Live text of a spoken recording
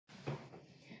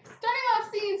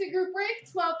group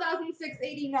break,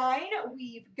 12,689.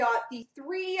 We've got the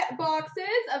 3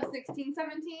 boxes of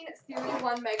 1617 Series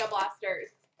 1 Mega Blasters.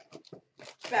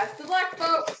 Best of luck,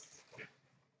 folks.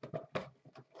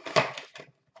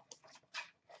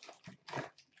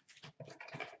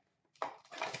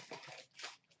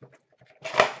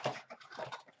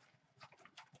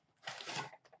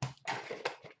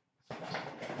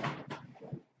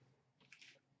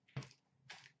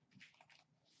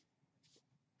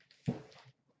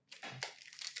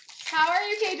 How are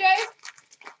you, KJ?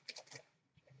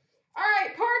 All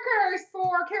right, Parkers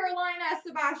for Carolina,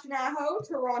 Sebastian Aho.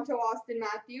 Toronto, Austin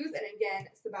Matthews. And again,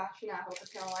 Sebastian Aho for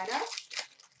Carolina.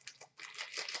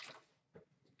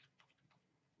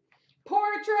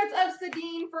 Portraits of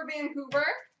Sedin for Vancouver.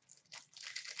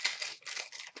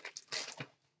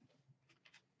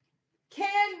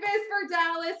 Canvas for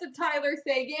Dallas of Tyler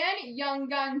Seguin. Young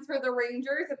Guns for the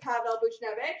Rangers of Pavel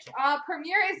Buchnevich.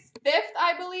 Premier is 5th,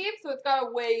 I believe, so it's got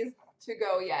a ways to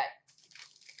go yet.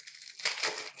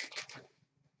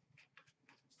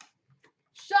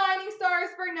 Shining Stars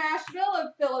for Nashville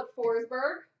of Philip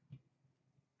Forsberg.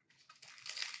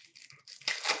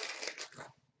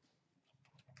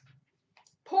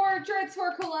 Portraits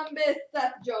for Columbus,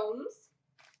 Seth Jones.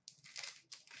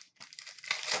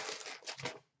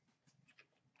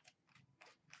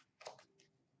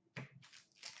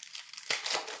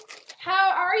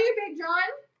 How are you, Big John?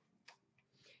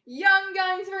 Young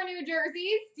Guns for New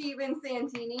Jersey, Steven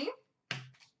Santini.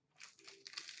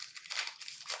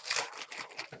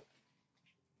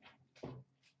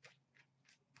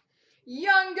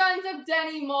 Young Guns of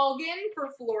Denny Mulligan for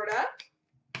Florida.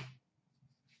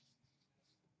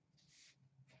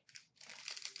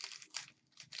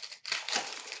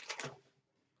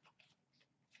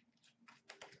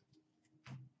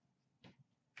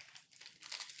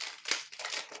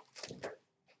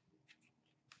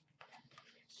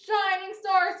 Shining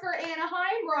Stars for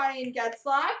Anaheim, Ryan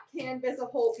Getzlaf. Canvas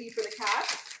of Holtby for the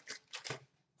Caps.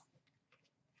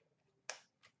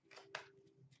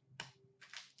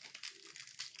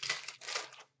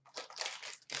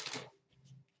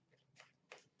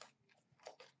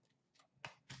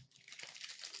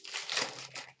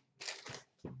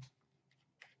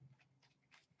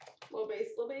 Low base,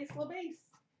 low base, low base.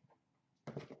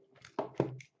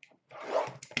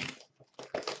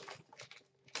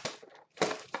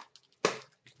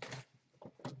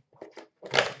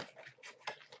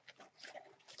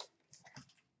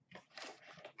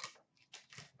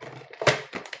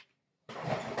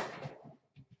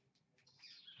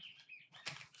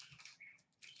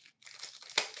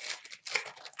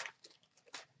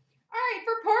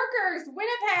 Parkers,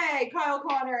 Winnipeg, Kyle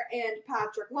Connor and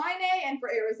Patrick Laine, and for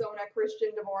Arizona, Christian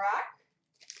Dvorak.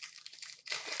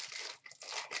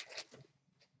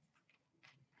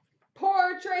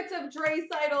 Portraits of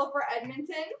Draisaitl for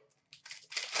Edmonton.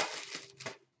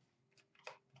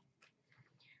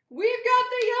 We've got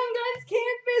the Young Guns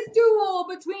Canvas duel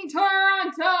between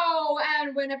Toronto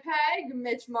and Winnipeg,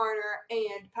 Mitch Marner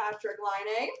and Patrick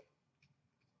Laine.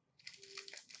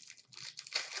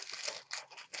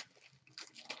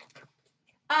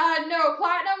 No,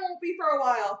 Platinum won't be for a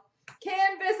while.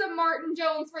 Canvas of Martin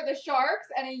Jones for the Sharks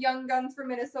and a Young Guns for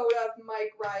Minnesota of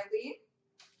Mike Riley.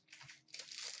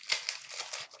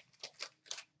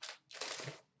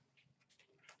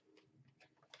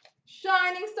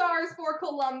 Shining Stars for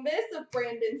Columbus of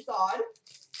Brandon Saad.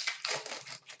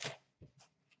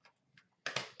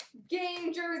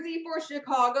 Game jersey for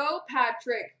Chicago,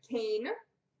 Patrick Kane.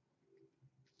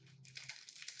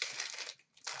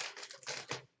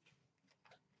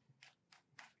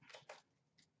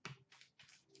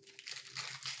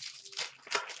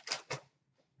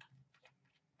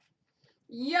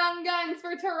 Young Guns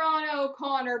for Toronto,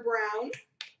 Connor Brown.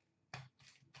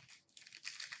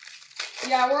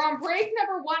 Yeah, we're on break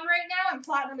number 1 right now, and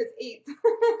Platinum is 8th.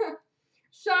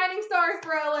 Shining Stars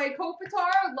for LA,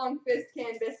 Kopitar, Lundqvist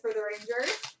Canvas for the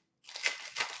Rangers.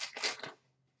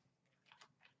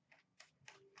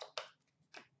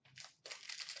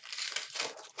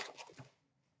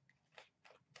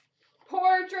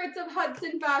 Portraits of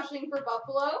Hudson Fasching for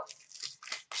Buffalo.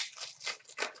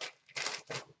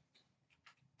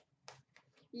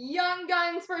 Young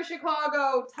Guns for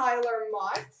Chicago, Tyler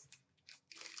Mott.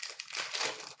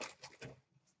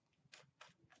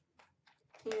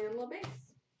 And La Base.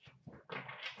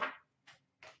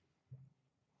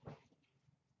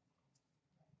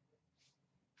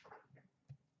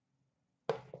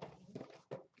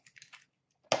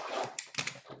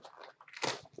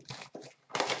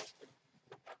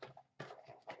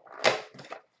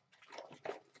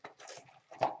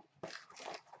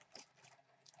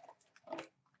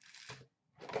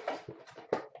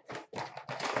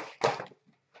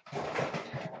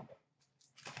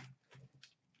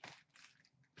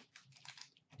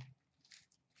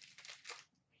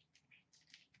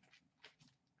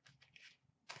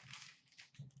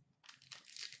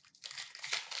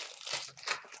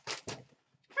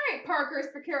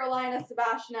 Parkhurst for Carolina,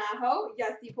 Sebastian Aho.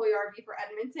 Jesse Puljujarvi for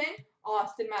Edmonton.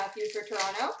 Austin Matthews for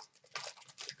Toronto.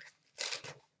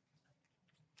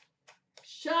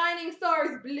 Shining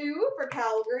Stars Blue for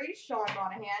Calgary, Sean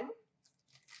Monahan.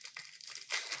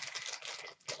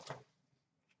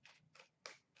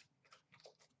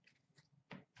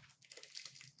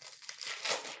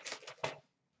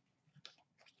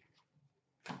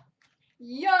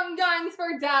 Young Guns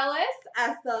for Dallas,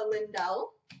 Essa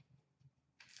Lindell.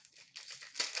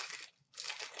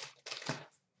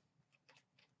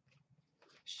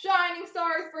 Shining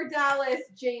Stars for Dallas,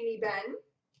 Jamie Benn.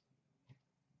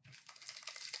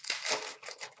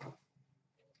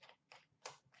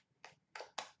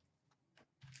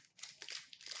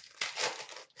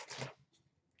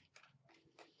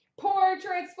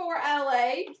 Portraits for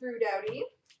LA, Drew Doughty.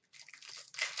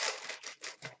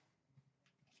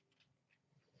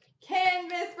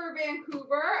 Canvas for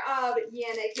Vancouver of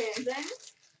Yannick Hansen.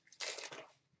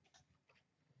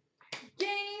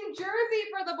 Game jersey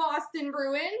for the Boston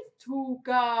Bruins,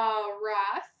 Tuukka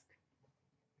Rask.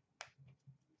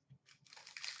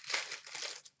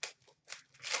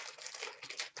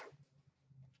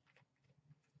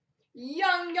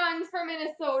 Young Guns for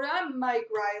Minnesota, Mike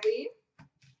Riley.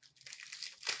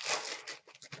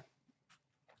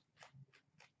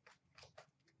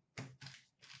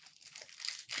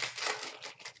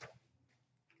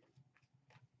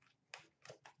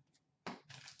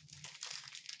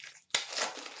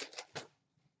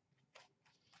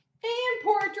 And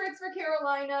portraits for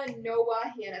Carolina,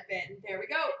 Noah Hannafin. There we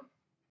go.